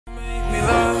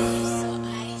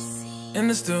In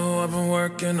the stew, I've been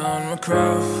working on my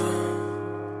craft.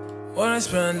 What I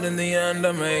spend in the end,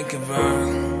 I make it back.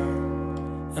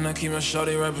 And I keep my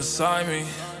shawty right beside me.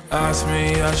 Ask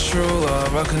me, that's true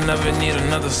love, I could never need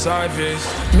another side piece.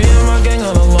 Me and my gang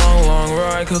on a long, long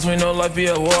ride, cause we know life be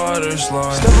a water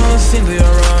slide. Step on the scene, they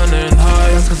are running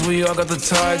high, that's cause we all got the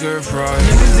tiger pride.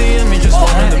 Niggas DM me just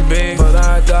wanting to be, but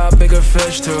I got bigger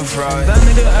fish to fry. That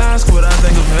nigga ask what I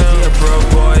think of him, a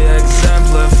broke boy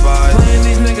exemplified. Playing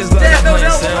these niggas like I'm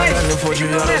playing Sam. I got new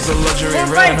Fortunatos, a luxury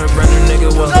rent. Her brand new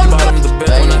nigga was the bottom of the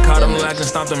bin. When I caught him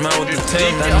lacking, stomped him out with the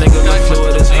team. That nigga like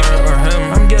fluid is her or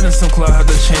him. I'm getting some clout, had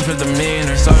to change her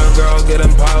demeanor. Saw a girl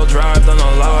getting pile drive on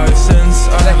a license.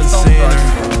 I haven't seen her.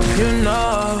 You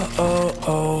know,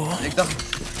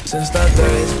 since that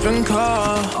day's been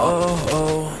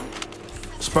cold.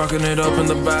 Sparking it up in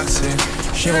the backseat.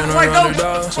 She wanna run it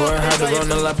up, so I had to run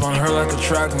the lap on her like a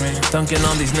track meet. Dunking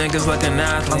on these niggas like an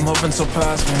athlete. I'm hoping so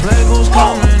past me. Labels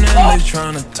coming in, they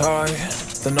tryna tie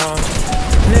the knot.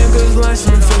 Niggas like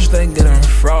some fish, they getting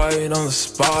fried on the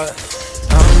spot.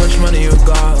 How much money you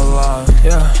got? A lot,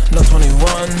 yeah, no 21,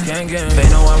 gang. They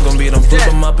know I'm gon' beat them, flip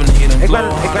them up and heat them,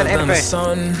 blow hotter than the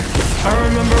sun. I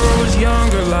remember I was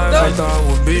younger, life I thought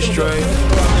would be straight,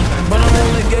 but I'm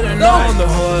only getting on the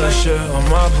whole other shit on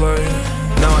my plate.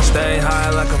 Now I stay high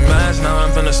like a match, now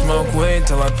I'm finna smoke weed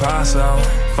till I pass out.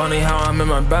 Funny how I'm in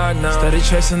my bag now, steady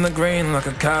chasing the green like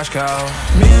a cash cow.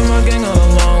 Me and my gang on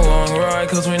a long, long ride,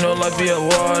 cause we know life be a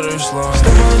water slide.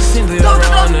 Step on the scene, they are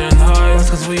running high,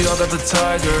 that's cause we all got the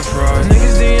tiger pride.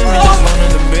 Niggas DM me just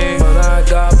wanting to be, but I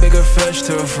got bigger fish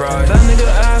to fry. That nigga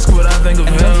ask what I think of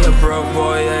him, the broke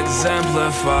boy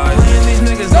exemplified. Playing these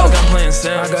niggas like I'm playing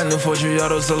Sam. I got new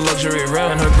Fortunatos, a luxury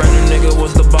rent. And her brand new nigga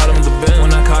was the bottom of the bin.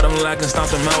 When I caught him lacking,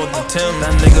 stomped him out with the Tim.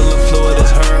 That nigga look fluid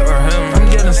as her or him. I'm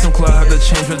getting some clout, had to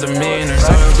change her demeanor.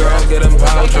 Saw a girl getting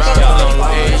pile drive